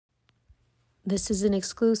This is an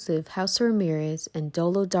exclusive House Ramirez and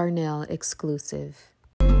Dolo Darnell exclusive.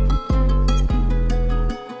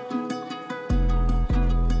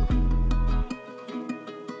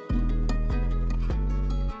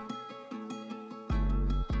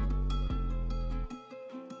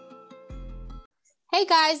 Hey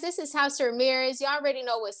guys, this is House Ramirez. Y'all already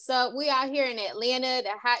know what's up. We out here in Atlanta,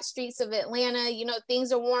 the hot streets of Atlanta. You know,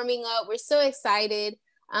 things are warming up. We're so excited.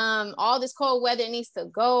 All this cold weather needs to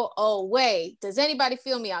go away. Does anybody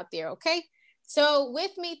feel me out there? Okay. So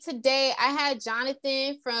with me today, I had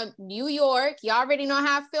Jonathan from New York. Y'all already know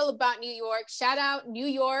how I feel about New York. Shout out New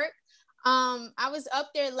York. I was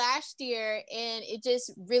up there last year and it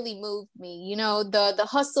just really moved me. You know, the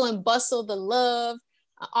hustle and bustle, the love,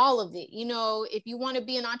 all of it. You know, if you want to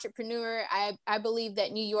be an entrepreneur, I believe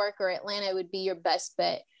that New York or Atlanta would be your best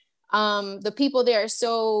bet. The people there are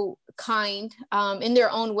so kind in their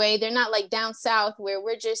own way. They're not like down south where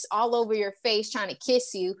we're just all over your face trying to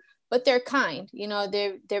kiss you, but they're kind. You know,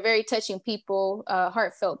 they're very touching people,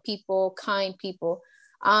 heartfelt people, kind people.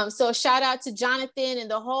 So shout out to Jonathan and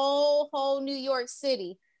the whole New York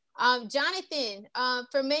City. Jonathan,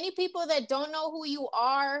 for many people that don't know who you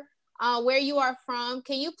are, where you are from,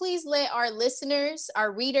 can you please let our listeners,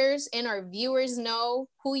 our readers, and our viewers know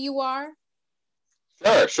who you are?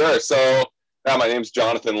 Sure. So, my name's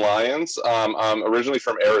Jonathan Lyons. I'm originally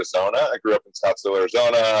from Arizona. I grew up in Scottsdale,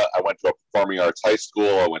 Arizona. I went to a performing arts high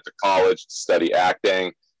school. I went to college to study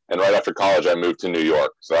acting. And right after college, I moved to New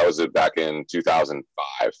York. So that was back in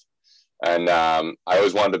 2005. And I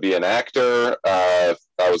always wanted to be an actor. I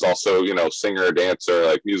was also, singer, dancer,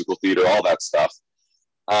 like musical theater, all that stuff.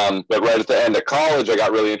 But right at the end of college, I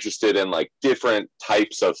got really interested in like different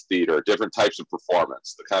types of theater, different types of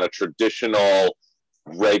performance. The kind of traditional,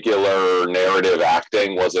 regular narrative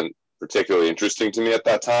acting wasn't particularly interesting to me at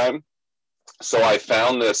that time. So I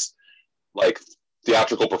found this like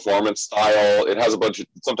theatrical performance style. It has a bunch of,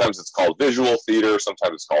 sometimes it's called visual theater,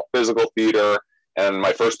 sometimes it's called physical theater. And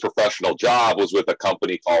my first professional job was with a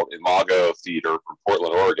company called Imago Theater from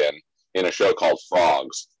Portland, Oregon, in a show called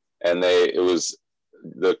Frogs. And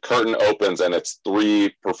the curtain opens and it's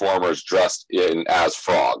three performers dressed in as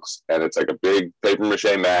frogs. And it's like a big paper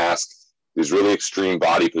mache mask, these really extreme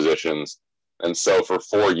body positions. And so for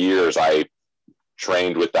 4 years, I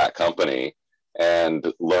trained with that company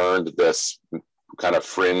and learned this kind of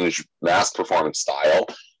fringe mask performance style,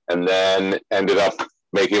 and then ended up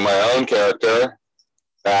making my own character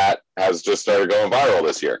that has just started going viral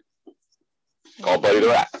this year, called Buddy the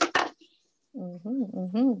Rat.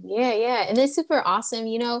 Yeah. And it's super awesome.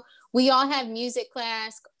 You know, we all have music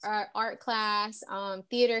class, art class,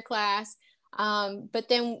 theater class. But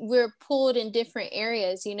then we're pulled in different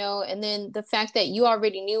areas, you know, and then the fact that you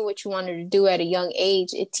already knew what you wanted to do at a young age,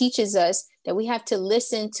 it teaches us that we have to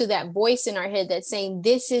listen to that voice in our head that's saying,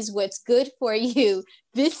 this is what's good for you.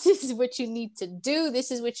 This is what you need to do.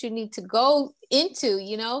 This is what you need to go into,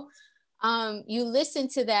 you know. You listen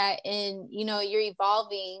to that and, you know, you're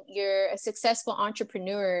evolving, you're a successful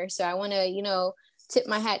entrepreneur. So I want to, you know, tip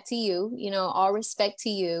my hat to you, you know, all respect to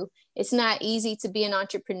you. It's not easy to be an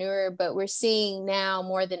entrepreneur, but we're seeing now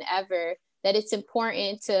more than ever that it's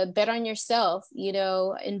important to bet on yourself, you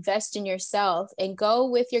know, invest in yourself and go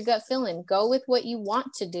with your gut feeling, go with what you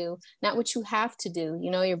want to do, not what you have to do. You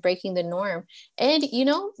know, you're breaking the norm. And, you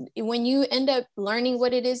know, when you end up learning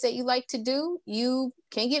what it is that you like to do, you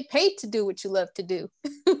can get paid to do what you love to do.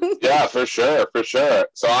 Yeah, for sure.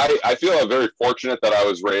 So I feel very fortunate that I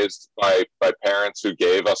was raised by parents who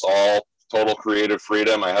gave us all total creative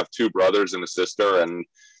freedom. I have two brothers and a sister, and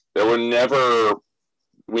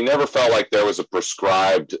we never felt like there was a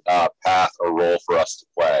prescribed path or role for us to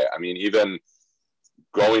play. I mean, even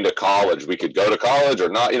going to college, we could go to college or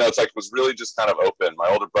not. You know, it's like it was really just kind of open. My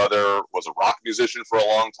older brother was a rock musician for a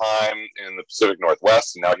long time in the Pacific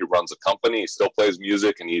Northwest, and now he runs a company. He still plays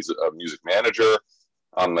music, and he's a music manager.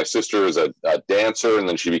 My sister is a dancer, and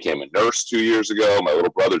then she became a nurse 2 years ago. My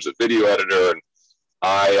little brother's a video editor, and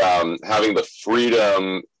I, having the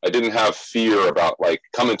freedom, I didn't have fear about like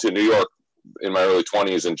coming to New York in my early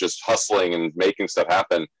 20s and just hustling and making stuff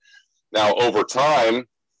happen. Now, over time,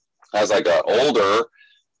 as I got older,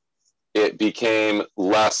 it became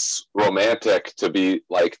less romantic to be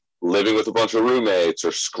like living with a bunch of roommates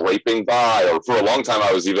or scraping by. Or for a long time,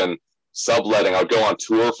 I was even subletting. I would go on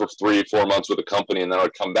tour for 3-4 months with a company, and then I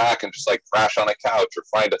would come back and just like crash on a couch or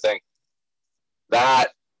find a thing. That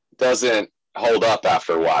doesn't hold up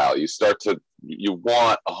after a while. You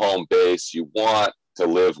want a home base. You want to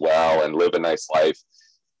live well and live a nice life.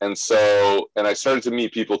 And I started to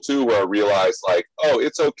meet people too, where I realized like, oh,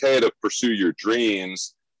 it's okay to pursue your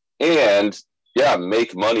dreams and yeah,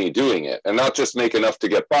 make money doing it, and not just make enough to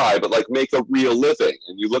get by, but like make a real living.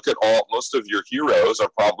 And you look at most of your heroes are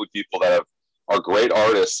probably people that are great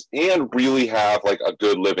artists and really have like a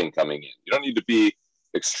good living coming in. You don't need to be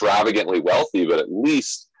extravagantly wealthy, but at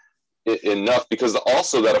least enough, because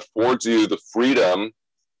also that affords you the freedom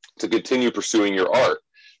to continue pursuing your art.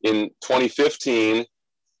 In 2015,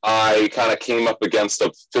 I kind of came up against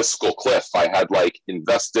a fiscal cliff. I had like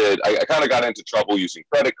invested, I kind of got into trouble using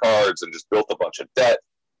credit cards and just built a bunch of debt.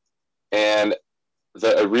 And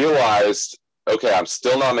I realized, okay, I'm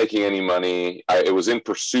still not making any money. It was in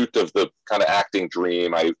pursuit of the kind of acting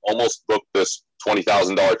dream. I almost booked this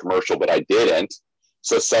 $20,000 commercial, but I didn't.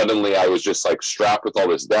 So suddenly I was just like strapped with all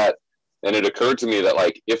this debt. And it occurred to me that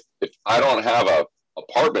like, if I don't have a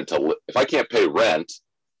apartment to live, if I can't pay rent,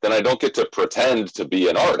 then I don't get to pretend to be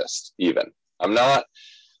an artist even. I'm not,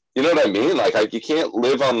 you know what I mean? Like you can't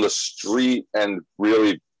live on the street and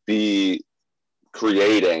really be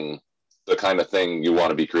creating the kind of thing you want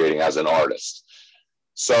to be creating as an artist.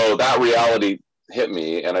 So that reality hit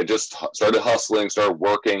me, and I just started hustling, started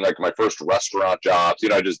working, like my first restaurant jobs,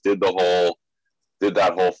 I just did that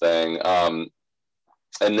whole thing.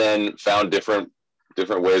 And then found different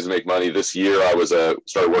ways to make money. This year I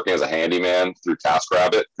started working as a handyman through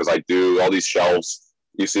TaskRabbit, because I do all these shelves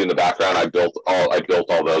you see in the background. I built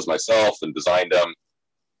all those myself and designed them.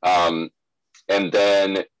 And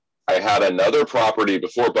then I had another property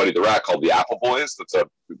before Buddy the Rat called the Apple Boys. That's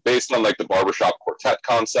based on like the barbershop quartet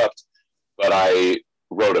concept. But I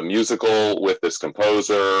wrote a musical with this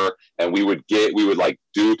composer, and we would like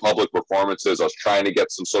do public performances. I was trying to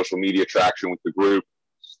get some social media traction with the group.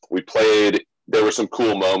 There were some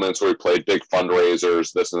cool moments where we played big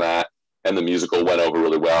fundraisers, this and that, and the musical went over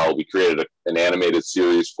really well. We created an animated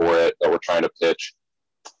series for it that we're trying to pitch.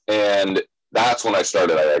 And that's when I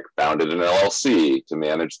founded an LLC to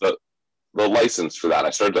manage the license for that. I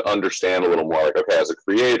started to understand a little more, like, okay, as a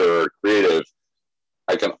creative,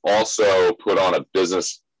 I can also put on a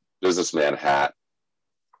businessman hat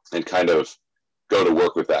and kind of go to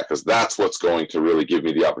work with that, because that's what's going to really give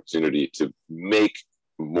me the opportunity to make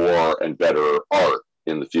more and better art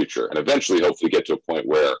in the future, and eventually hopefully get to a point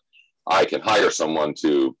where I can hire someone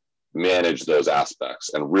to manage those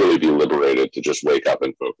aspects and really be liberated to just wake up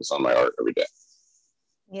and focus on my art every day.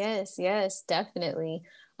 Yes, definitely.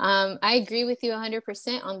 I agree with you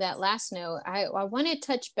 100% on that last note. I want to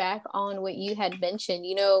touch back on what you had mentioned.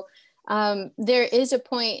 There is a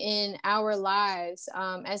point in our lives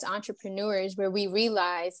as entrepreneurs where we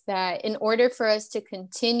realize that in order for us to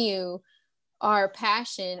continue our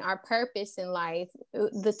passion, our purpose in life,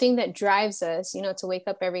 the thing that drives us, to wake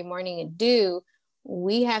up every morning and do,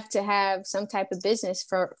 we have to have some type of business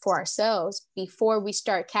for ourselves before we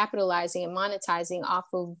start capitalizing and monetizing off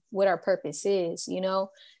of what our purpose is.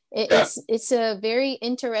 It's a very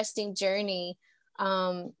interesting journey.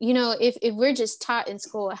 If we're just taught in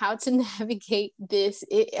school how to navigate this,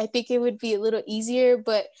 I think it would be a little easier,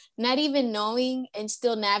 but not even knowing and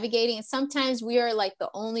still navigating. And sometimes we are like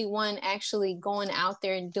the only one actually going out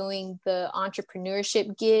there and doing the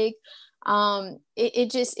entrepreneurship gig.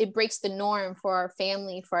 It breaks the norm for our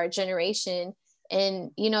family, for our generation.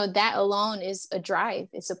 And, that alone is a drive.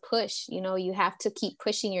 It's a push. You have to keep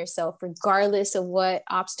pushing yourself regardless of what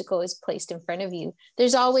obstacle is placed in front of you.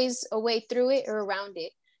 There's always a way through it or around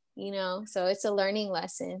it, so it's a learning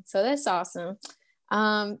lesson. So that's awesome.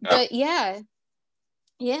 But yeah,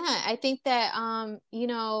 I think that,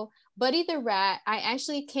 Buddy the Rat, I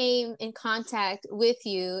actually came in contact with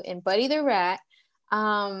you and Buddy the Rat.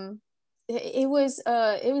 It was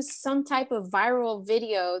some type of viral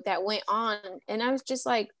video that went on, and I was just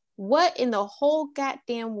like, what in the whole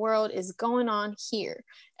goddamn world is going on here?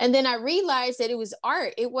 And then I realized that it was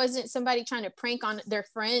art. It wasn't somebody trying to prank on their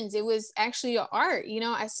friends. It was actually art.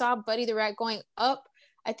 I saw Buddy the Rat going up,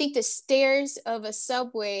 I think, the stairs of a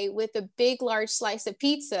Subway with a big large slice of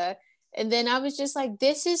pizza, and then I was just like,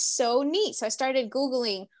 this is so neat. So I started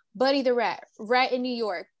Googling Buddy the Rat in New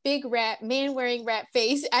York, big rat, man wearing rat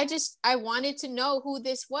face. I wanted to know who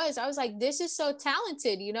this was. I was like, this is so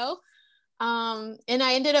talented, and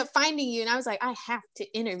I ended up finding you, and I was like, I have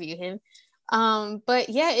to interview him. But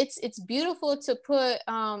yeah, it's beautiful to put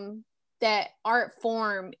that art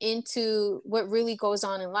form into what really goes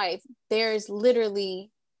on in life. There's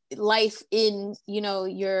literally life in,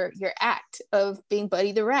 your act of being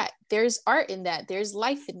Buddy the Rat. There's art in that. There's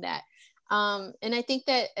life in that. And I think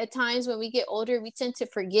that at times when we get older, we tend to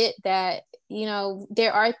forget that,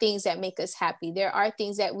 there are things that make us happy. There are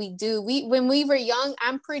things that we do. When we were young,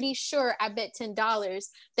 I'm pretty sure I bet $10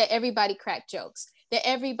 that everybody cracked jokes, that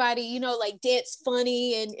everybody, like danced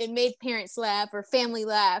funny and made parents laugh or family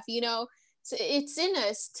laugh, it's in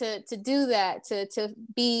us to do that, to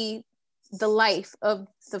be the life of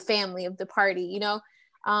the family, of the party, you know.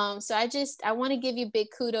 So I want to give you big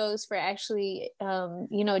kudos for actually,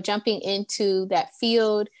 you know, jumping into that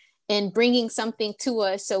field and bringing something to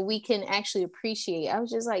us so we can actually appreciate. I was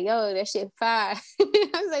just like, yo, that shit fire. I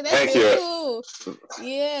was like, that's really cool.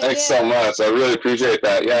 Yeah. Thanks so much. I really appreciate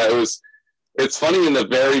that. Yeah, it's funny, in the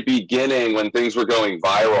very beginning when things were going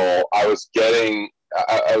viral, I was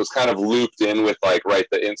kind of looped in with like, right,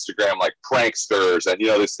 the Instagram, like pranksters, and, you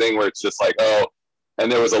know, this thing where it's just like, oh,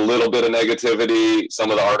 and there was a little bit of negativity. Some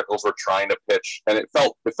of the articles were trying to pitch, and it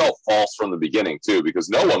felt false from the beginning too, because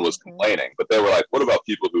no one was complaining, but they were like, what about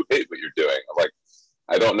people who hate what you're doing? I'm like,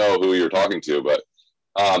 I don't know who you're talking to, but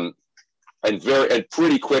and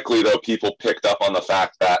pretty quickly though, people picked up on the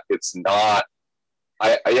fact that it's not,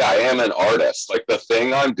 I am an artist. Like, the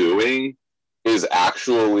thing I'm doing is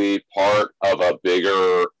actually part of a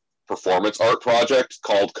bigger performance art project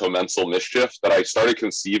called Commensal Mischief that I started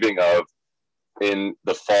conceiving of in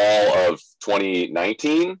the fall of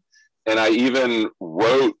 2019. And I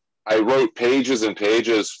wrote pages and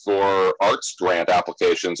pages for arts grant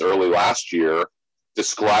applications early last year,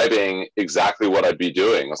 describing exactly what I'd be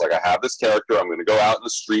doing. I was like, I have this character, I'm going to go out in the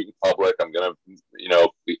street in public, I'm going to, you know,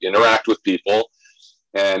 interact with people.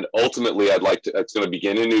 And ultimately it's going to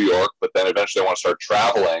begin in New York, but then eventually I want to start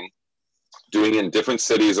traveling, doing it in different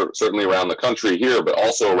cities, or certainly around the country here, but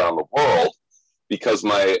also around the world. Because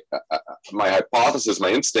my hypothesis, my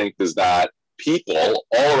instinct is that people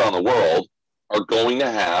all around the world are going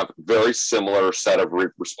to have very similar set of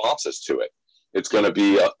responses to it. It's going to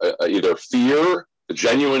be either fear,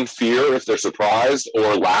 genuine fear if they're surprised,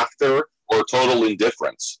 or laughter, or total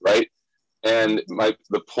indifference, right? And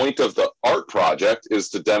the point of the art project is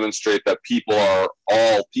to demonstrate that people are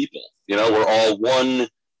all people. You know, we're all one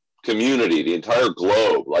community, the entire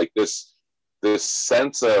globe. Like this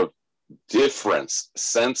sense of difference,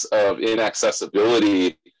 sense of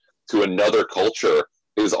inaccessibility to another culture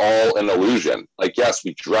is all an illusion. Like, yes,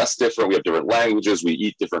 we dress different, we have different languages, we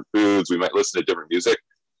eat different foods, we might listen to different music,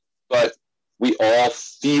 but we all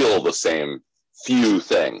feel the same few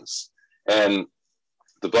things. And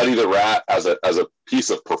the Buddy the Rat as a piece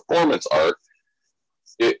of performance art,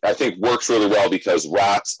 it, I think, works really well because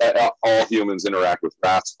rats, all humans interact with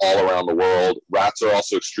rats all around the world. Rats are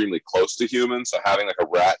also extremely close to humans, so having like a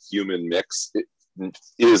rat-human mix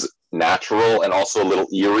is natural and also a little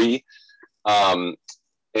eerie. And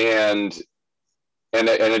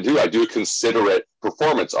I do consider it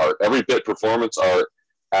performance art. Every bit performance art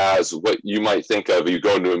as what you might think of. You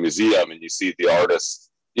go into a museum and you see the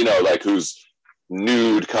artist, you know, like who's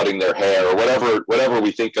nude cutting their hair, or whatever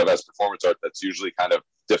we think of as performance art that's usually kind of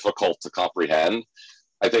difficult to comprehend.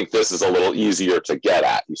 I think this is a little easier to get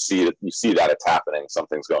at. You see that it's happening,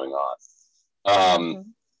 something's going on.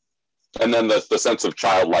 And then the sense of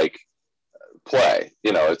childlike play,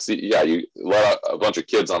 you know, it's, yeah, you let a bunch of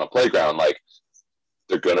kids on a playground, like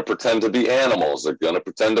they're going to pretend to be animals, they're going to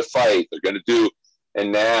pretend to fight, they're going to do,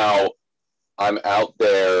 and now I'm out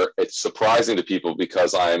there. It's surprising to people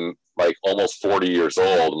because I'm like almost 40 years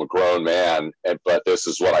old. I'm a grown man, but this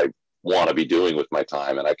is what I want to be doing with my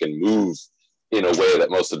time. And I can move in a way that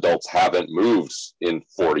most adults haven't moved in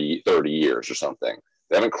 40, 30 years or something.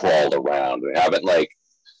 They haven't crawled around. They haven't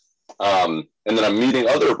and then I'm meeting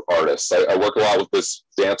other artists. I work a lot with this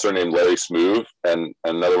dancer named Larry Smoove and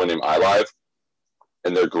another one named iLive.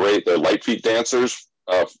 And they're great. They're light feet dancers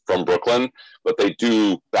from Brooklyn, but they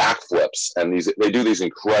do backflips and they do these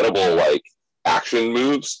incredible like action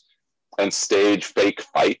moves and stage fake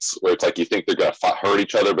fights where it's like you think they're going to hurt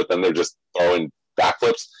each other, but then they're just throwing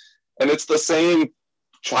backflips. And it's the same.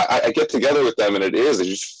 I get together with them and it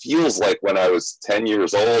just feels like when I was 10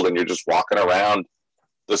 years old and you're just walking around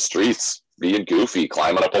the streets being goofy,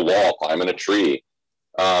 climbing up a wall, climbing a tree.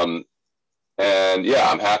 And yeah,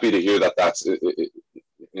 I'm happy to hear that that's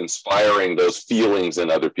inspiring those feelings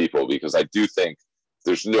in other people, because I do think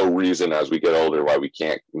there's no reason as we get older why we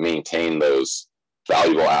can't maintain those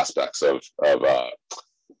valuable aspects of our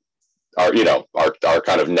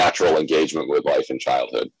kind of natural engagement with life in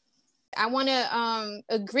childhood. I want to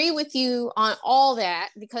agree with you on all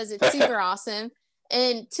that because it's super awesome.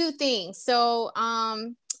 And two things. So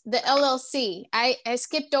the LLC, I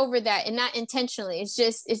skipped over that, and not intentionally. It's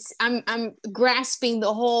just I'm grasping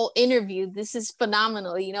the whole interview. This is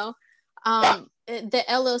phenomenal, you know. The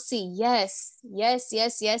LLC, yes.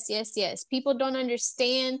 People don't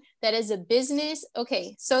understand that as a business.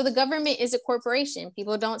 Okay, so the government is a corporation.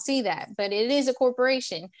 People don't see that, but it is a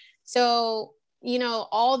corporation. So you know,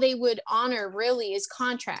 all they would honor really is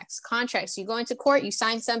contracts. You go into court, you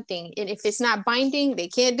sign something, and if it's not binding, they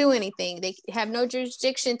can't do anything. They have no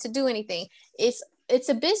jurisdiction to do anything. It's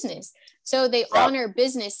a business. So they honor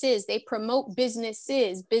businesses, they promote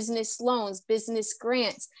businesses, business loans, business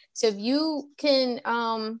grants. So if you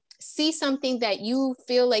can see something that you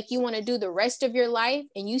feel like you want to do the rest of your life,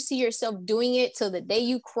 and you see yourself doing it till the day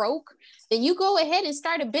you croak, then you go ahead and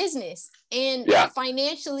start a business and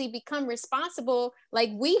financially become responsible,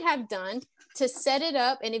 like we have done, to set it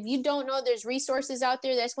up. And if you don't know, there's resources out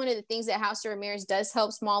there. That's one of the things that House of Ramirez does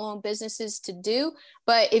help small-owned businesses to do.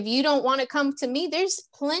 But if you don't want to come to me, there's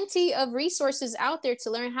plenty of resources out there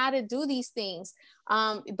to learn how to do these things.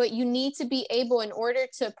 But you need to be able, in order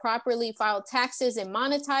to properly file taxes and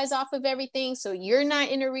monetize off of everything, so you're not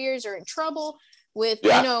in arrears or in trouble with, you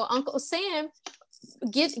know, Uncle Sam,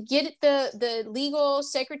 get the legal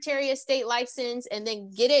Secretary of State license, and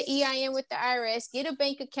then get an EIN with the IRS, get a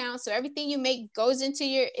bank account, so everything you make goes into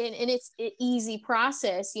your, and it's an easy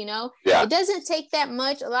process, you know. It doesn't take that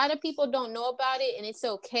much. A lot of people don't know about it, and it's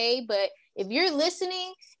okay. But if you're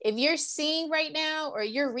listening, if you're seeing right now, or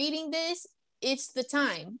you're reading this, it's the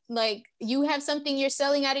time. Like, you have something you're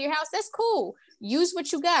selling out of your house, that's cool. Use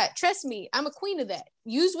what you got. Trust me, I'm a queen of that.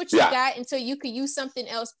 Use what you got until you could use something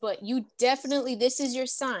else. But you definitely, this is your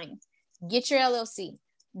sign. Get your LLC.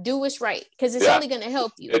 Do what's right, because it's only going to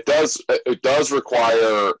help you. It does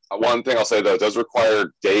require, one thing I'll say though, it does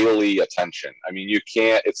require daily attention. I mean, you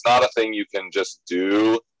can't, it's not a thing you can just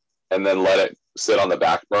do and then let it sit on the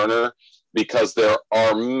back burner, because there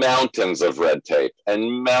are mountains of red tape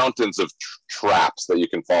and mountains of traps that you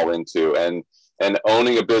can fall into. And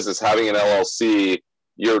owning a business, having an LLC,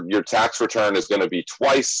 your tax return is going to be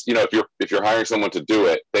twice. You know, if you're hiring someone to do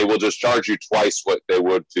it, they will just charge you twice what they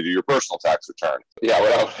would to do your personal tax return. Yeah,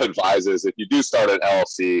 what I would advise is, if you do start an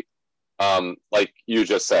LLC, like you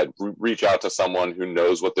just said, reach out to someone who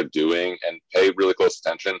knows what they're doing and pay really close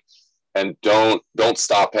attention. And don't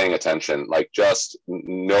stop paying attention. Like, just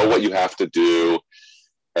know what you have to do,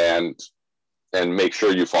 and make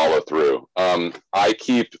sure you follow through. I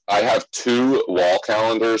have 2 wall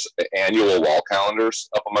calendars, annual wall calendars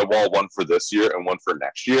up on my wall, one for this year and one for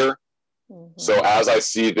next year. Mm-hmm. So as I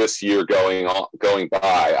see this year going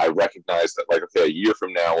by, I recognize that, like, okay, a year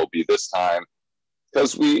from now will be this time.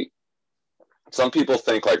 Because some people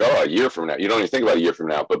think like, oh, a year from now. You don't even think about a year from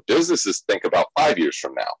now, but businesses think about 5 years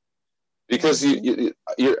from now. Because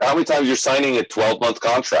how many times you're signing a 12-month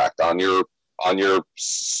contract on your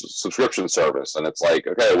subscription service, and it's like,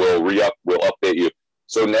 okay, we'll update you.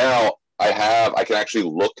 So now I can actually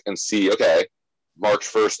look and see, okay, March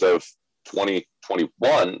 1st of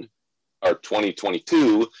 2021 or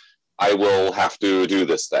 2022, I will have to do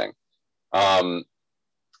this thing. So,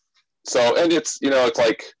 and it's, you know, it's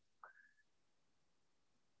like,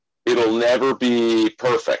 it'll never be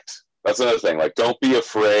perfect. That's another thing. Like, don't be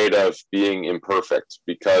afraid of being imperfect,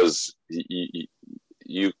 because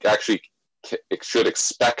you actually should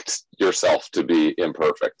expect yourself to be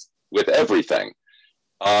imperfect with everything.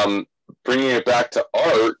 Bringing it back to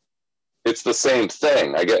art, it's the same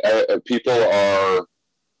thing. I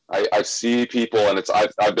see people, and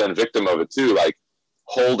I've been a victim of it too, like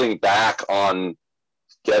holding back on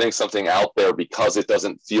getting something out there because it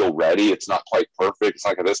doesn't feel ready. It's not quite perfect. It's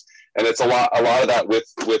not like this. And it's a lot of that with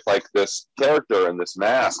like this character and this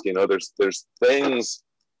mask, you know, there's things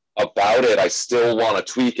about it I still want to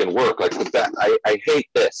tweak and work. Like with that, I hate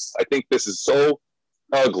this. I think this is so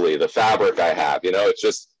ugly, the fabric I have, you know, it's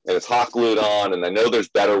just, and it's hot glued on, and I know there's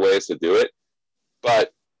better ways to do it,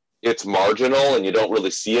 but it's marginal and you don't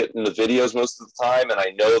really see it in the videos most of the time. And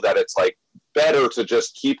I know that it's like better to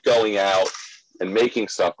just keep going out and making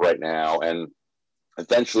stuff right now, and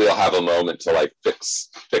eventually I'll have a moment to like fix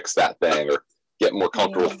that thing or get more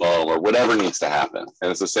comfortable with foam or whatever needs to happen. And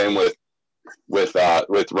it's the same with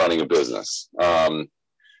running a business. I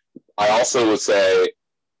also would say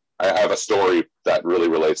I have a story that really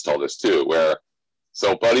relates to all this too, where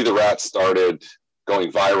so Buddy the Rat started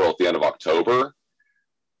going viral at the end of October,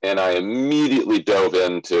 and I immediately dove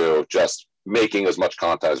into just making as much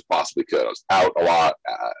content as possibly could. I was out a lot,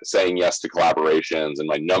 saying yes to collaborations, and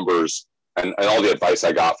my numbers and all the advice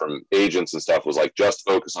I got from agents and stuff was like, just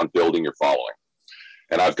focus on building your following.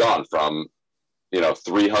 And I've gone from,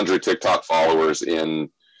 300 TikTok followers in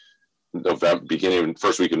November, beginning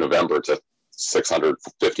first week of November, to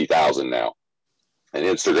 650,000 now. And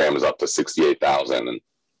Instagram is up to 68,000. And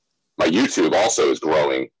my YouTube also is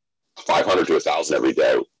growing 500 to 1,000 every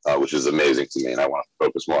day, which is amazing to me. And I want to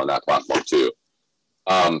focus more on that platform too.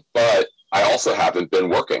 But I also haven't been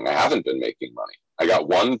working. I haven't been making money. I got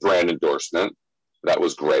one brand endorsement. That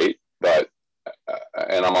was great. But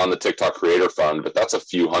and I'm on the TikTok Creator Fund, but that's a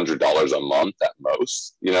few $100s a month at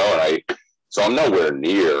most, you know. And so I'm nowhere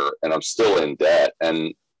near, and I'm still in debt.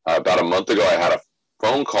 And about a month ago, I had a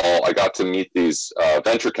phone call. I got to meet these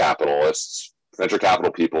venture capital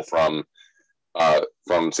people from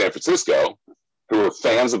San Francisco, who were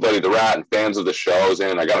fans of Buddy the Rat and fans of the shows.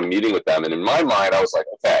 And I got a meeting with them. And in my mind, I was like,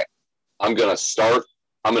 okay, I'm going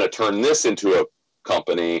to turn this into a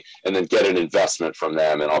company and then get an investment from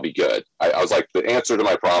them, and I'll be good. I was like, the answer to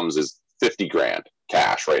my problems is 50 grand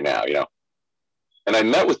cash right now, you know? And I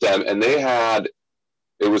met with them, and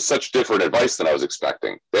it was such different advice than I was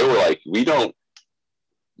expecting. They were like, you don't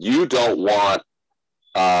want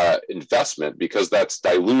investment because that's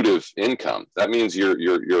dilutive income. That means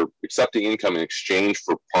you're accepting income in exchange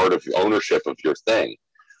for part of ownership of your thing.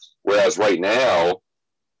 Whereas right now,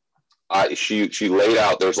 she laid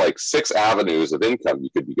out, there's like 6 avenues of income you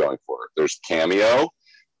could be going for. There's Cameo,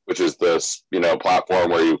 which is this, you know,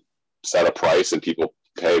 platform where you set a price and people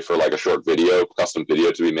pay for like a short video, custom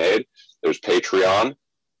video to be made. There's Patreon,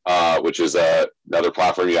 which is another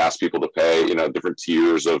platform you ask people to pay, you know, different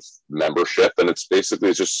tiers of membership, and it's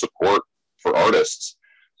just support for artists.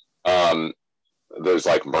 There's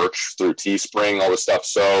like merch through Teespring, all this stuff.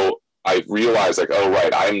 So I realized, like, oh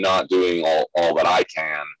right, I'm not doing all that I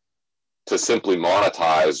can to simply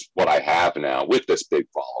monetize what I have now with this big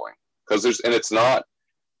following, because it's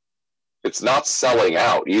not selling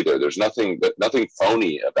out either. There's nothing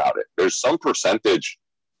phony about it. There's some percentage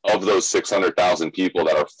of those 600,000 people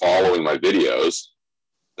that are following my videos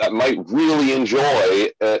that might really enjoy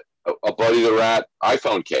a Buddy the Rat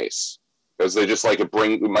iPhone case, because they just like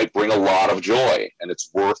it might bring a lot of joy, and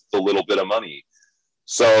it's worth the little bit of money.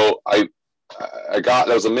 So that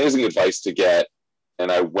was amazing advice to get,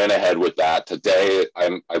 and I went ahead with that. Today,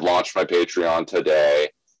 I launched my Patreon today.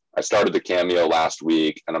 I started the Cameo last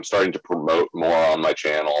week, and I'm starting to promote more on my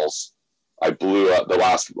channels. I blew up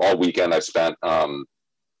all weekend. I spent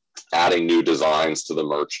adding new designs to the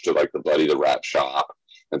merch, to like the Buddy the Rat shop.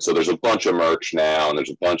 And so there's a bunch of merch now, and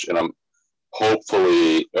I'm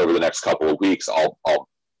hopefully over the next couple of weeks, I'll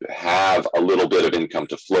have a little bit of income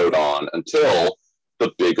to float on until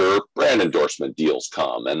the bigger brand endorsement deals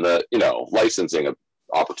come, and the, you know, licensing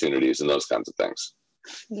opportunities and those kinds of things.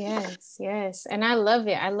 Yes. And I love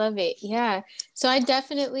it. Yeah. So I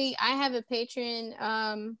have a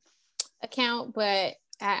Patreon account, but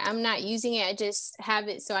I'm not using it. I just have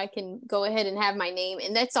it so I can go ahead and have my name.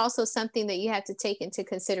 And that's also something that you have to take into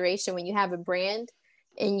consideration when you have a brand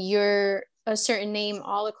and you're a certain name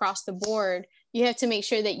all across the board. You have to make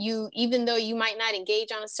sure that even though you might not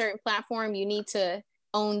engage on a certain platform, you need to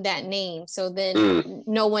own that name. So then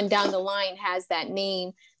no one down the line has that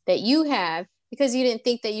name that you have, because you didn't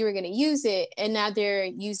think that you were going to use it, and now they're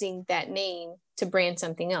using that name to brand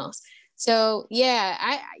something else. So yeah,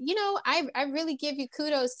 I really give you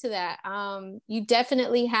kudos to that. You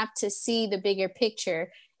definitely have to see the bigger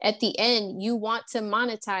picture. At the end, you want to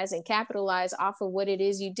monetize and capitalize off of what it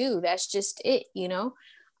is you do. That's just it, you know?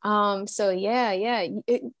 So yeah.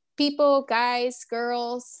 People, guys,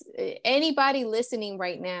 girls, anybody listening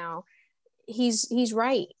right now, he's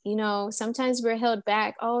right. You know, sometimes we're held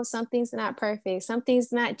back. Oh, something's not perfect.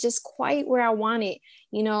 Something's not just quite where I want it.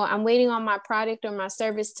 You know, I'm waiting on my product or my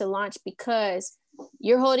service to launch, because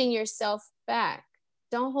you're holding yourself back.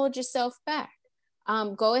 Don't hold yourself back.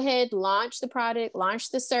 Go ahead, launch the product,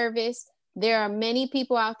 launch the service. There are many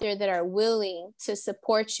people out there that are willing to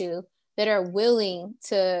support you, that are willing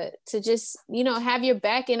to just, you know, have your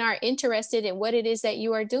back and are interested in what it is that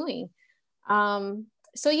you are doing.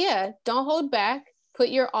 So yeah, don't hold back, put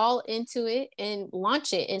your all into it and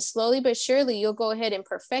launch it. And slowly but surely, you'll go ahead and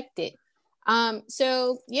perfect it.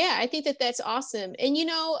 So yeah, I think that that's awesome. And, you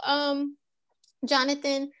know,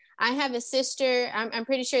 Jonathan, I have a sister. I'm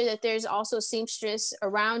pretty sure that there's also seamstress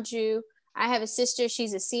around you. I have a sister.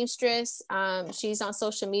 She's a seamstress. She's on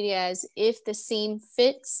social media as If the Seam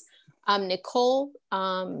Fits. Nicole,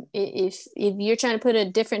 if you're trying to put a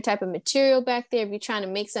different type of material back there, if you're trying to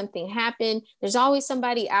make something happen, there's always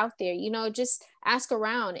somebody out there. You know, just ask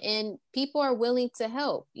around, and people are willing to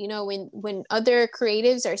help. You know, when other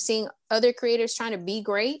creatives are seeing other creators trying to be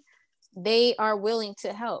great, they are willing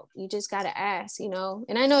to help. You just got to ask, you know.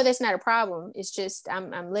 And I know that's not a problem. It's just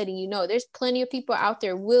I'm letting you know there's plenty of people out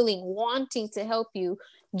there wanting to help you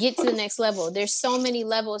get to the next level. There's so many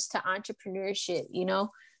levels to entrepreneurship, you know.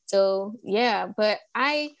 So yeah, but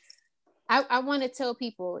I want to tell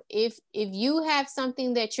people, if you have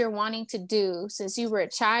something that you're wanting to do since you were a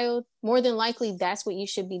child, more than likely that's what you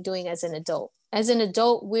should be doing as an adult. As an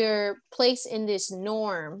adult, we're placed in this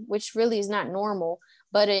norm, which really is not normal,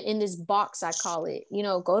 but in this box, I call it, you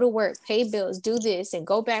know, go to work, pay bills, do this, and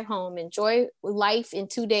go back home, enjoy life in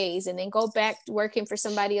 2 days, and then go back working for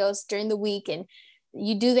somebody else during the week. And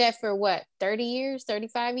you do that for what, 30 years,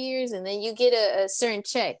 35 years, and then you get a certain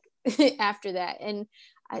check after that. And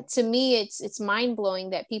to me, it's mind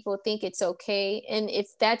blowing that people think it's okay. And if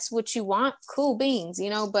that's what you want, cool beans, you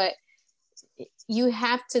know, but you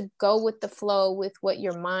have to go with the flow with what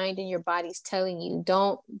your mind and your body's telling you.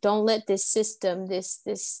 Don't let this system,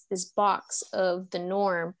 this box of the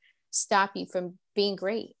norm stop you from being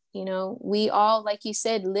great. You know, we all, like you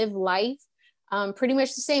said, live life pretty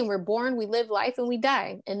much the same. We're born, we live life, and we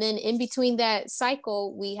die. And then in between that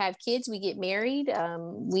cycle, we have kids, we get married,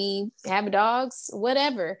 we have dogs,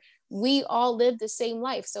 whatever. We all live the same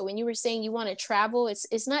life. So when you were saying you want to travel,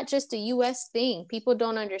 it's not just a US thing. People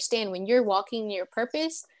don't understand, when you're walking in your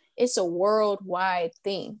purpose, it's a worldwide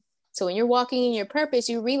thing. So when you're walking in your purpose,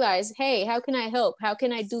 you realize, hey, how can I help? How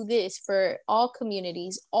can I do this for all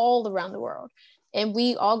communities all around the world? And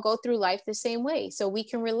we all go through life the same way. So we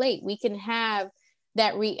can relate. We can have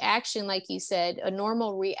that reaction, like you said, a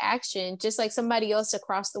normal reaction, just like somebody else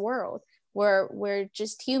across the world. We're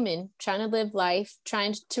just human, trying to live life,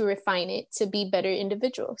 trying to refine it to be better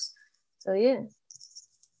individuals. So yeah.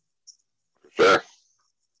 Sure.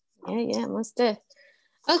 Yeah, most definitely.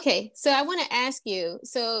 Okay, so I want to ask you,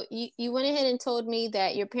 so you went ahead and told me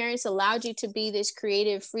that your parents allowed you to be this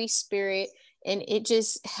creative, free spirit, and it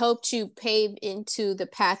just helped you pave into the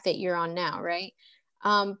path that you're on now, right?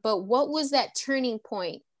 But what was that turning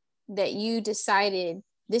point that you decided,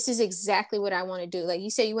 this is exactly what I want to do? Like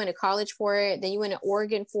you said, you went to college for it, then you went to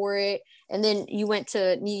Oregon for it, and then you went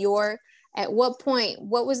to New York. At what point,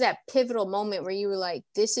 what was that pivotal moment where you were like,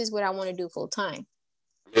 this is what I want to do full time?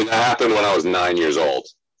 I mean, that happened when I was 9 years old.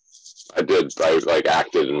 I like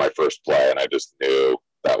acted in my first play, and I just knew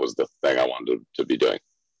that was the thing I wanted to be doing.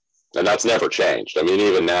 And that's never changed. I mean,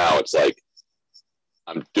 even now, it's like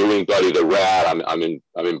I'm doing Buddy the Rat.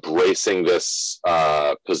 I'm embracing this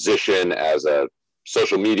position as a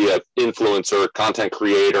social media influencer, content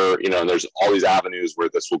creator, you know, and there's all these avenues where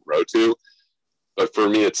this will grow to. But for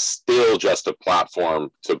me, it's still just a platform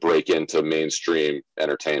to break into mainstream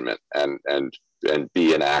entertainment and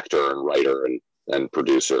be an actor and writer and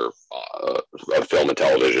producer of film and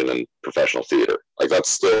television and professional theater. Like, that's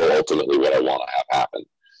still ultimately what I want to have happen.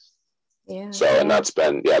 Yeah. So, and that's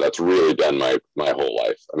really been my whole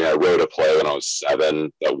life. I mean, I wrote a play when I was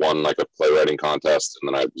 7 that won like a playwriting contest, and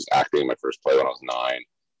then I was acting in my first play when I was 9.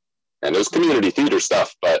 And it was community theater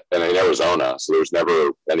stuff, but in Arizona, so there was never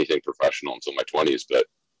anything professional until my 20s. But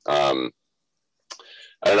I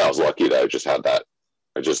don't know, I was lucky that I just had that.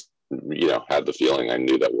 I just, you know, had the feeling. I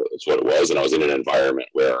knew that was what it was, and I was in an environment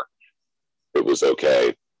where it was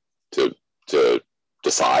okay to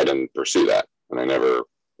decide and pursue that. And I never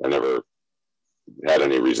had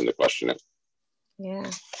any reason to question it. Yeah,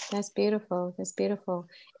 that's beautiful. That's beautiful.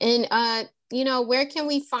 And you know, where can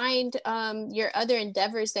we find your other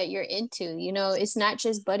endeavors that you're into? You know, it's not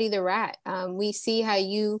just Buddy the Rat. We see how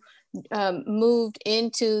you moved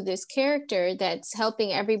into this character that's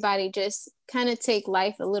helping everybody just kind of take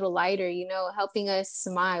life a little lighter, you know, helping us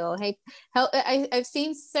smile. Hey, I've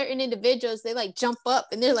seen certain individuals, they like jump up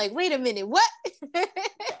and they're like, wait a minute, what?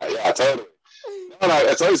 Yeah, totally. No,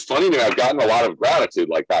 it's always funny to me. I've gotten a lot of gratitude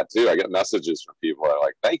like that too. I get messages from people that are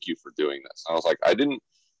like, thank you for doing this. And I was like, I didn't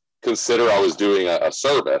consider I was doing a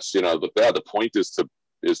service. You know, the point is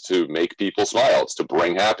to make people smile. It's to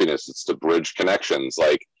bring happiness. It's to bridge connections.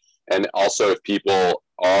 Like, and also if people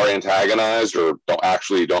are antagonized or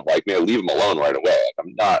don't like me, I leave them alone right away. Like,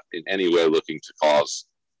 I'm not in any way looking to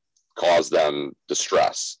cause them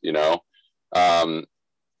distress, you know?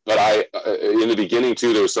 But in the beginning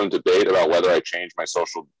too, there was some debate about whether I changed my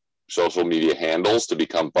social media handles to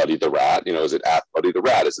become Buddy the Rat. You know, is it at Buddy the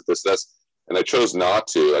Rat? Is it this? And I chose not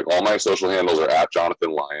to. Like, all my social handles are at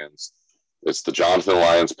Jonathan Lyons. It's the Jonathan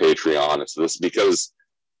Lyons Patreon. It's this because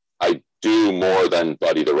I do more than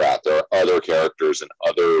Buddy the Rat. There are other characters and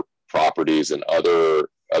other properties and other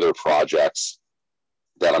projects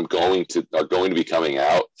that are going to be coming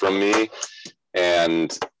out from me,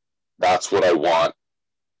 and that's what I want.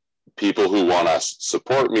 People who want to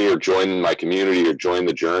support me or join my community or join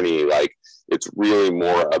the journey, like, it's really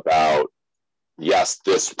more about, yes,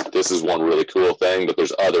 this is one really cool thing, but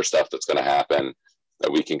there's other stuff that's going to happen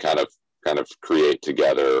that we can kind of create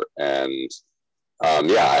together. And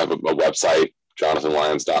yeah, I have a website,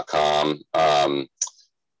 jonathanlyons.com.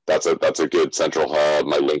 That's a good central hub.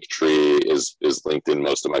 My link tree is linked in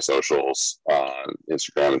most of my socials.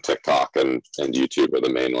 Instagram and TikTok and YouTube are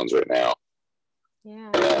the main ones right now.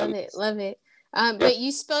 Yeah, I love it. But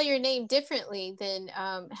you spell your name differently than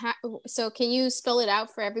so can you spell it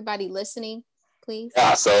out for everybody listening, please?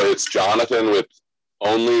 Yeah, so it's Jonathan with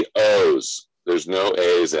only O's. There's no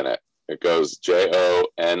A's in it. It goes Jonothon.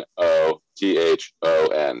 And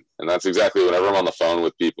that's exactly whenever I'm on the phone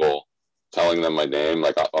with people telling them my name,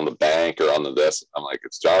 like on the bank or on the this, I'm like,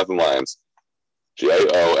 it's Jonathan Lyons,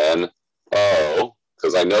 Jono,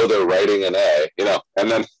 because I know they're writing an A, and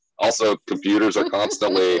then also computers are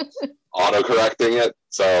constantly auto-correcting it.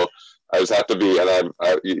 So I just have to be, and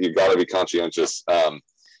you got to be conscientious.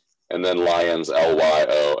 And then Lyons,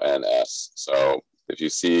 Lyons. So if you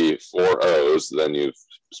see 4 O's, then you've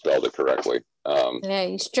spelled it correctly. Yeah,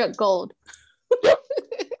 you struck gold. Yep.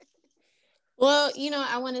 Well,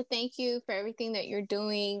 I want to thank you for everything that you're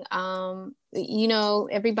doing.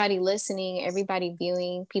 Everybody listening, everybody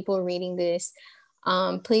viewing, people reading this,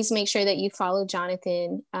 please make sure that you follow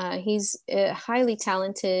Jonathan. He's a highly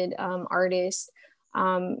talented artist.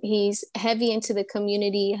 He's heavy into the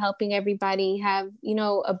community, helping everybody have,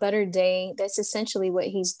 a better day. That's essentially what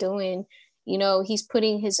he's doing. He's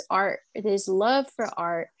putting his art, his love for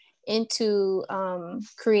art into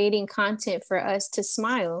creating content for us to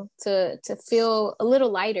smile, to feel a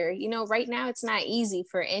little lighter. Right now it's not easy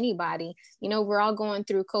for anybody. We're all going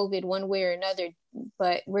through COVID one way or another,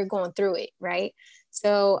 but we're going through it, right?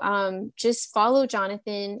 So just follow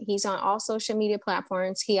Jonathan. He's on all social media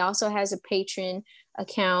platforms. He also has a Patreon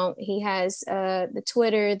account. He has the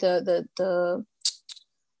Twitter, the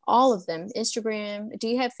all of them, Instagram. Do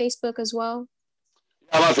you have Facebook as well?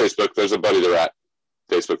 I'm on Facebook. There's a Buddy the Rat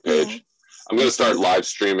Facebook page. Yeah. I'm going to start live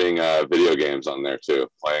streaming video games on there too,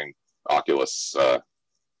 playing Oculus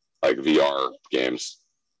like VR games.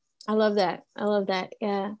 I love that.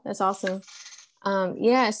 Yeah, that's awesome.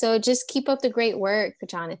 So just keep up the great work,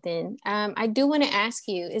 Jonathan. I do want to ask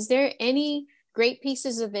you, is there any great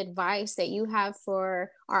pieces of advice that you have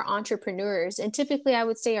for our entrepreneurs? And typically I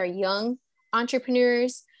would say our young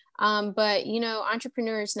entrepreneurs. But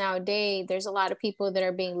entrepreneurs nowadays, there's a lot of people that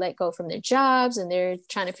are being let go from their jobs and they're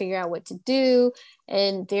trying to figure out what to do,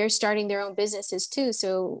 and they're starting their own businesses too.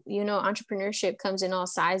 So, entrepreneurship comes in all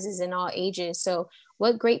sizes and all ages. So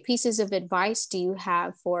what great pieces of advice do you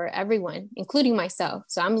have for everyone, including myself?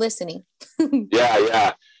 So I'm listening.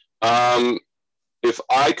 Yeah. If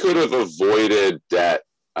I could have avoided debt,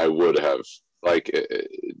 I would have. Like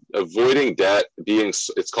avoiding debt,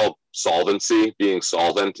 it's called solvency. Being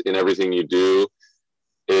solvent in everything you do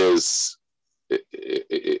it's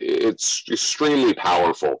extremely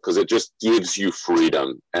powerful because it just gives you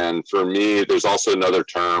freedom. And for me, there's also another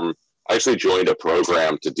term. I actually joined a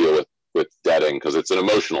program to deal with debting because it's an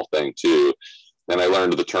emotional thing too. And I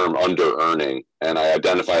learned the term under earning, and I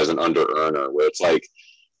identify as an under earner, where it's like,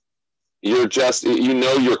 you're just,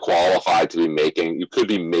 you're qualified to be you could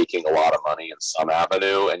be making a lot of money in some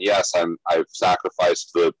avenue. And yes, I've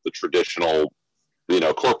sacrificed the traditional,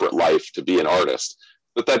 corporate life to be an artist,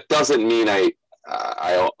 but that doesn't mean I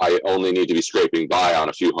only need to be scraping by on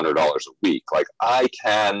a few $100s a week. Like I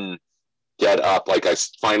can get up, like I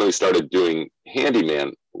finally started doing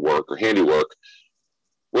handyman work or handiwork,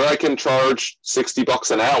 where I can charge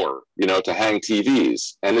 $60 an hour, to hang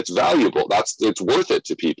TVs. And it's valuable. It's worth it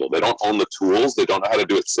to people. They don't own the tools. They don't know how to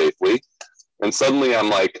do it safely. And suddenly I'm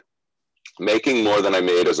like making more than I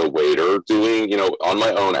made as a waiter, doing, on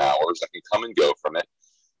my own hours. I can come and go from it.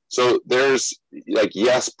 So there's like,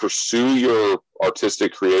 yes, pursue your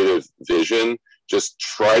artistic creative vision. Just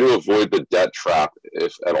try to avoid the debt trap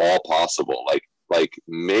if at all possible. Like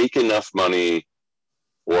make enough money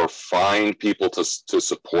or find people to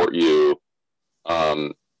support you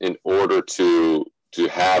in order to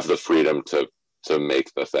have the freedom to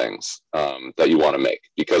make the things that you want to make,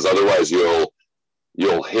 because otherwise you'll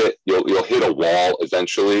hit a wall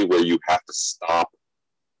eventually where you have to stop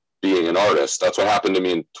being an artist. That's what happened to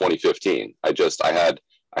me in 2015. I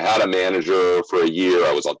had a manager for a year.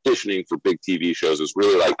 I was auditioning for big TV shows. It was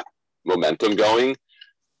really like momentum going,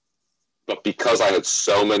 but because I had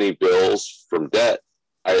so many bills from debt,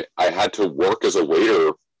 I had to work as a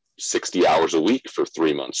waiter 60 hours a week for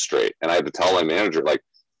 3 months straight. And I had to tell my manager, like,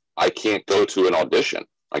 I can't go to an audition.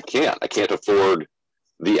 I can't afford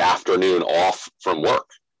the afternoon off from work.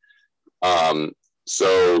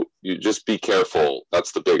 So you just be careful.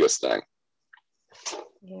 That's the biggest thing.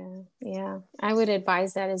 Yeah. I would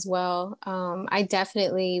advise that as well. I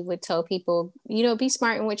definitely would tell people, be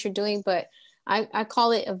smart in what you're doing, but I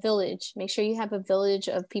call it a village. Make sure you have a village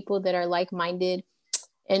of people that are like-minded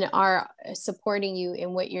and are supporting you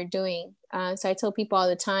in what you're doing. So I tell people all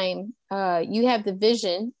the time, you have the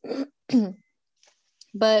vision,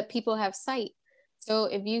 but people have sight. So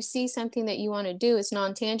if you see something that you want to do, it's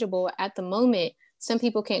non-tangible at the moment. Some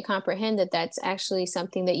people can't comprehend that that's actually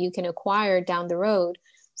something that you can acquire down the road.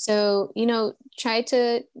 So, try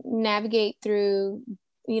to navigate through,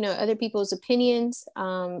 other people's opinions.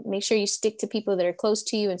 Make sure you stick to people that are close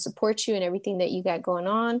to you and support you and everything that you got going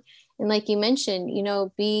on. And like you mentioned,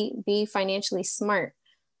 be financially smart.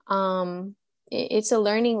 It's a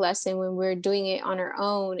learning lesson when we're doing it on our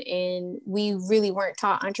own and we really weren't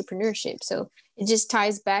taught entrepreneurship. So it just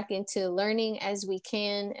ties back into learning as we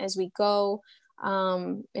can, as we go,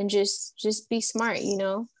 and just be smart.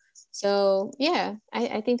 So yeah,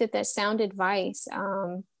 I think that's sound advice.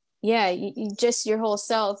 Yeah, you just your whole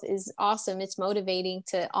self is awesome. It's motivating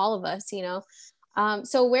to all of us.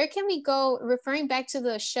 So where can we go, referring back to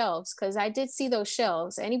the shelves, because I did see those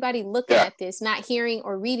shelves. Anybody looking at this, not hearing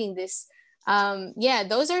or reading this, yeah,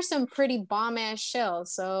 those are some pretty bomb ass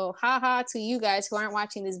shelves. So haha to you guys who aren't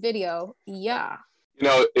watching this video. Yeah.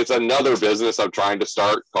 It's another business I'm trying to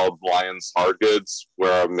start called Lions Hard Goods,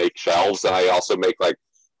 where I make shelves, and I also make like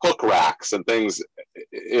hook racks and things.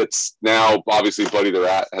 It's now obviously Buddy the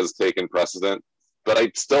Rat has taken precedent, but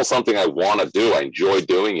it's still something I want to do. I enjoy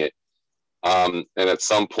doing it. And at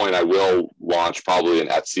some point I will launch probably an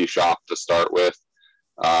Etsy shop to start with,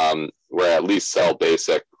 where I at least sell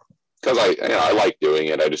basic, because I like doing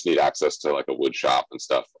it. I just need access to like a wood shop and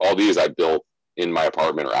stuff. All these I built in my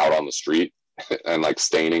apartment or out on the street, and like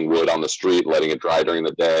staining wood on the street, letting it dry during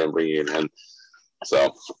the day and bringing it in.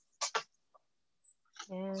 So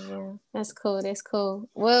yeah, that's cool.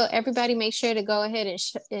 Well, everybody make sure to go ahead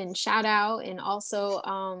and shout out, and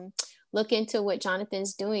also look into what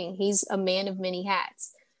Jonathan's doing. He's a man of many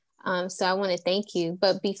hats. So I want to thank you.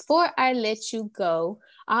 But before I let you go,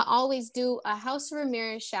 I always do a House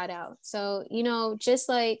Ramirez shout out. So, just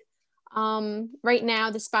like right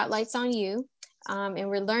now, the spotlight's on you, and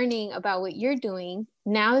we're learning about what you're doing.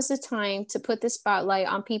 Now is the time to put the spotlight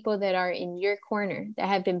on people that are in your corner, that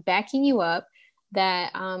have been backing you up,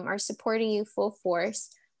 that are supporting you full force.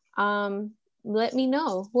 Let me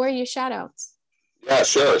know. Who are your shout outs? Yeah,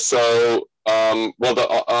 sure. So, on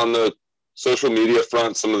the social media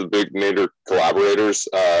front, some of the big major collaborators,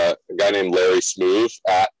 a guy named Larry Smoove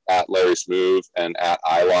at Larry Smoove and at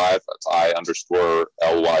iLive. That's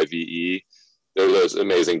I_LYVE. They're those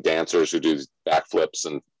amazing dancers who do backflips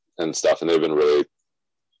and stuff, and they've been really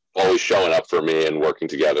always showing up for me and working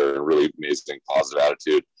together and really amazing positive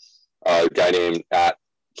attitude. A guy named at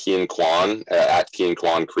Keen Kwan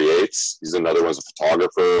Creates. He's another one's a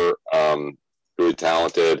photographer, really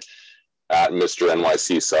talented. At Mr.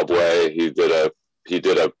 NYC Subway, he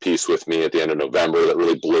did a piece with me at the end of November that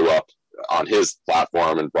really blew up on his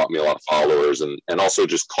platform and brought me a lot of followers, and also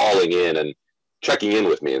just calling in and checking in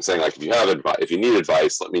with me and saying, like, if you need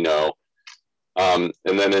advice, let me know. And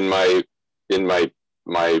then in my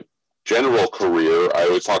general career, I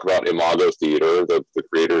always talk about Imago Theater, the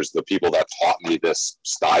creators, the people that taught me this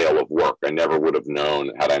style of work. I never would have known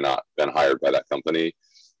had I not been hired by that company.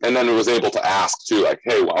 And then I was able to ask too, like,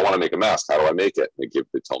 hey, I want to make a mask. How do I make it? And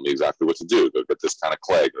they tell me exactly what to do. Go get this kind of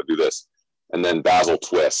clay. Go do this. And then Basil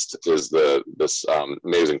Twist is this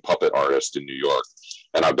amazing puppet artist in New York,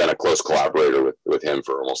 and I've been a close collaborator with him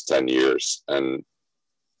for almost 10 years and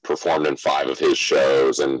performed in 5 of his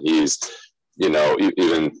shows. And he's,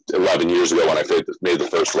 even 11 years ago when I made the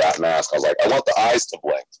first rat mask, I was like, I want the eyes to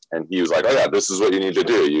blink. And he was like, oh yeah, this is what you need to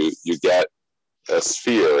do. You get a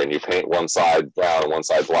sphere and you paint one side brown and one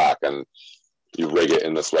side black, and you rig it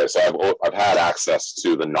in this way. So I've had access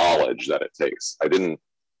to the knowledge that it takes. I didn't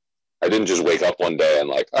just wake up one day and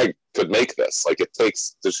like, I could make this. Like,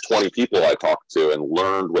 there's 20 people I talked to and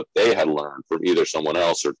learned what they had learned from either someone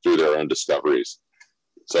else or through their own discoveries.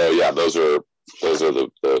 So yeah, those are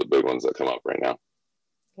the big ones that come up right now.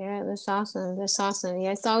 Yeah, that's awesome.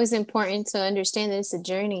 Yeah, it's always important to understand that it's a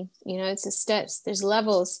journey. It's the steps. There's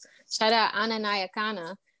levels. Shout out Anna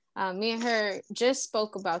Nayakana. Me and her just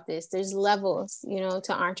spoke about this. There's levels, to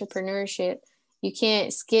entrepreneurship. You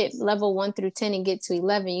can't skip level 1 through 10 and get to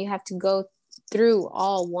 11. You have to go through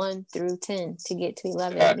all 1 through 10 to get to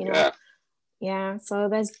 11. Yeah, so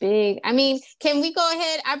that's big. I mean, can we go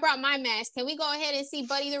ahead? I brought my mask. Can we go ahead and see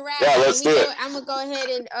Buddy the Rat? Yeah, let's do it. I'm gonna go ahead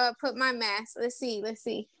and put my mask. Let's see.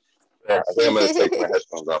 Yeah, I think I'm gonna take my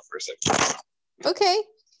headphones off for a second. Okay.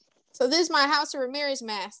 So this is my House of Ramirez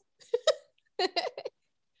mask.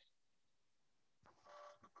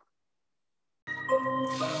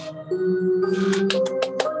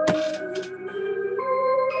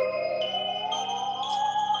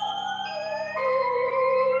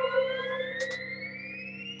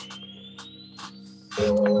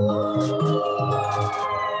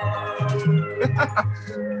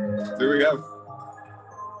 Here we go.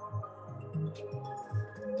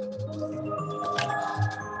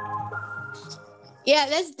 Yeah,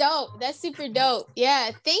 that's dope. That's super dope.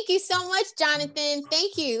 Yeah. Thank you so much, Jonathan.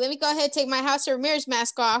 Thank you. Let me go ahead and take my House of Ramirez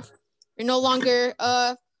mask off. You're no longer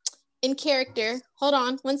in character. Hold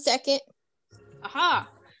on 1 second. Aha.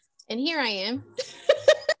 And here I am.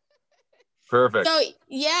 Perfect. So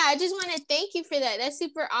yeah, I just want to thank you for that. That's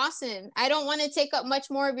super awesome. I don't want to take up much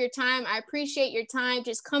more of your time. I appreciate your time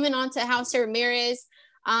just coming on to House of Ramirez.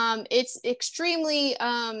 It's extremely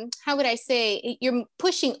how would I say, you're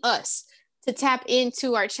pushing us to tap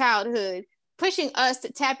into our childhood, pushing us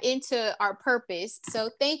to tap into our purpose. So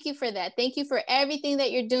thank you for that. Thank you for everything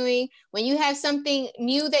that you're doing. When you have something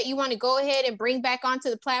new that you want to go ahead and bring back onto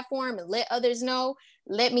the platform and let others know,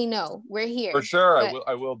 let me know. We're here. For sure.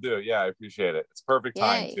 I will do. Yeah, I appreciate it. It's perfect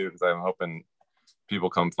time Yay. too, because I'm hoping people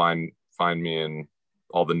come find me in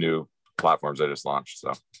all the new platforms I just launched.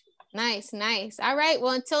 So nice. All right.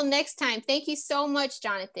 Well, until next time, thank you so much,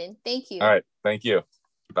 Jonathan. Thank you. all right. Thank you.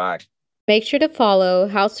 Bye. Make sure to follow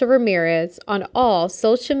House of Ramirez on all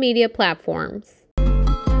social media platforms.